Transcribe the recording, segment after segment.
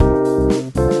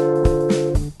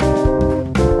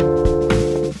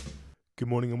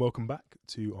morning and welcome back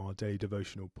to our daily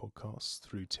devotional podcast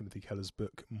through Timothy Keller's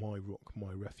book, My Rock,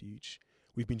 My Refuge.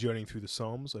 We've been journeying through the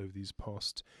Psalms over these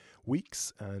past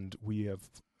weeks and we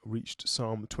have reached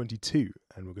Psalm 22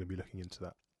 and we're going to be looking into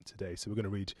that today. So we're going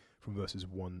to read from verses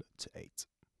 1 to 8.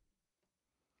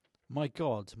 My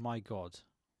God,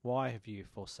 why have you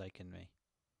forsaken me?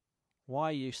 Why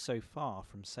are you so far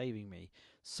from saving me,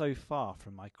 so far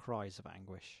from my cries of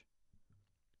anguish?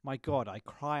 My God, I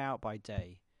cry out by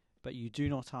day, but you do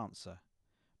not answer,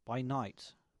 by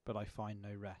night, but I find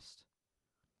no rest.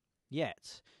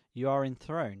 Yet you are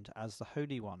enthroned as the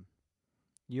Holy One.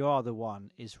 You are the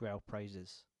one Israel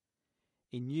praises.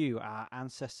 In you our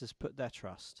ancestors put their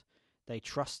trust. They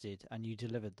trusted and you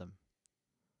delivered them.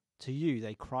 To you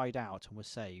they cried out and were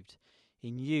saved.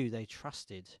 In you they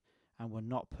trusted and were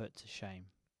not put to shame.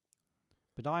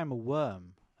 But I am a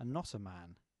worm and not a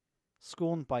man,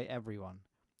 scorned by everyone,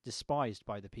 despised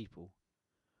by the people.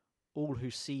 All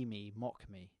who see me mock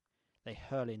me. They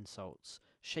hurl insults,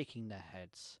 shaking their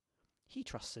heads. He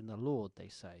trusts in the Lord, they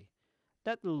say.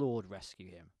 Let the Lord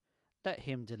rescue him. Let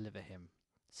him deliver him,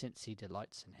 since he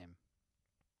delights in him.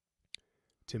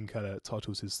 Tim Keller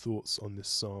titles his thoughts on this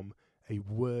psalm, A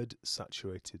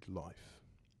Word-Saturated Life.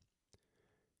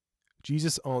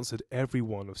 Jesus answered every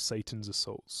one of Satan's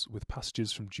assaults with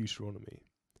passages from Deuteronomy.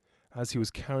 As he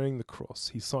was carrying the cross,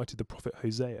 he cited the prophet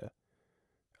Hosea.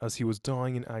 As he was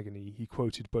dying in agony, he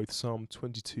quoted both Psalm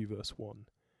 22 verse 1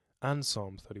 and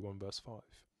Psalm 31 verse 5.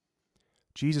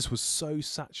 Jesus was so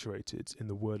saturated in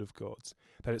the Word of God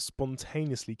that it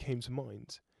spontaneously came to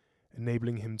mind,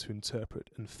 enabling him to interpret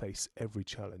and face every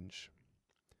challenge.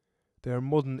 There are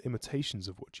modern imitations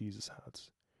of what Jesus had: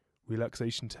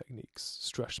 relaxation techniques,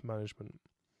 stress management,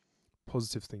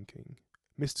 positive thinking,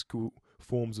 mystical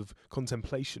forms of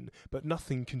contemplation, but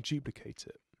nothing can duplicate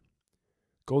it.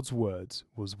 God's word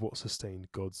was what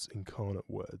sustained God's incarnate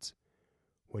word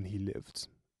when he lived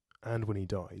and when he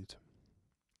died.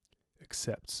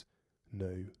 Accept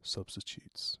no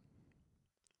substitutes.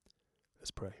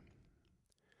 Let's pray.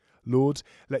 Lord,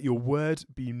 let your word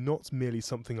be not merely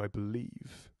something I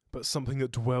believe, but something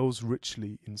that dwells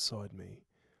richly inside me,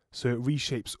 so it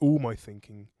reshapes all my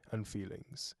thinking and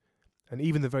feelings, and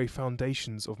even the very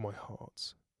foundations of my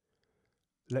heart.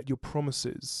 Let your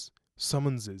promises,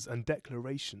 summonses, and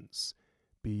declarations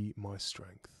be my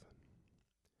strength.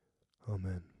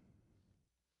 Amen.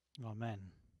 Amen.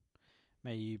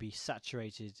 May you be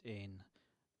saturated in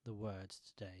the word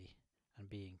today and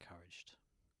be encouraged.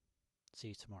 See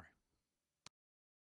you tomorrow.